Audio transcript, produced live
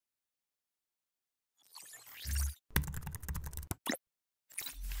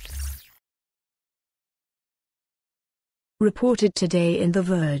reported today in The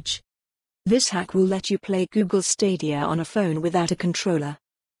Verge. This hack will let you play Google Stadia on a phone without a controller.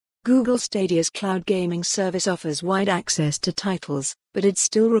 Google Stadia's cloud gaming service offers wide access to titles, but it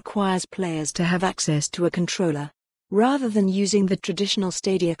still requires players to have access to a controller. Rather than using the traditional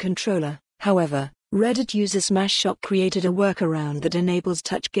Stadia controller, however, Reddit user SmashShock created a workaround that enables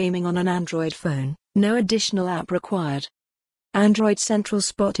touch gaming on an Android phone, no additional app required. Android Central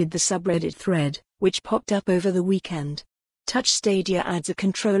spotted the subreddit thread, which popped up over the weekend. TouchStadia adds a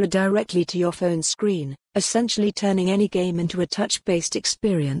controller directly to your phone screen, essentially turning any game into a touch-based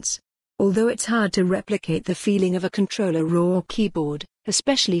experience. Although it's hard to replicate the feeling of a controller or keyboard,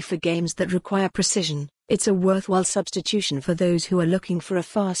 especially for games that require precision, it's a worthwhile substitution for those who are looking for a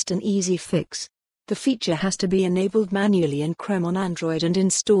fast and easy fix. The feature has to be enabled manually in Chrome on Android and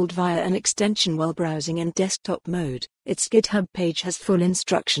installed via an extension while browsing in desktop mode. Its GitHub page has full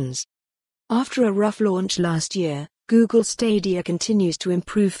instructions. After a rough launch last year, Google Stadia continues to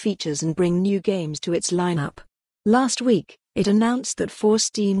improve features and bring new games to its lineup. Last week, it announced that 4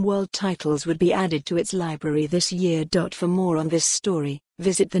 Steam World titles would be added to its library this year. For more on this story,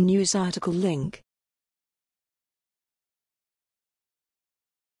 visit the news article link.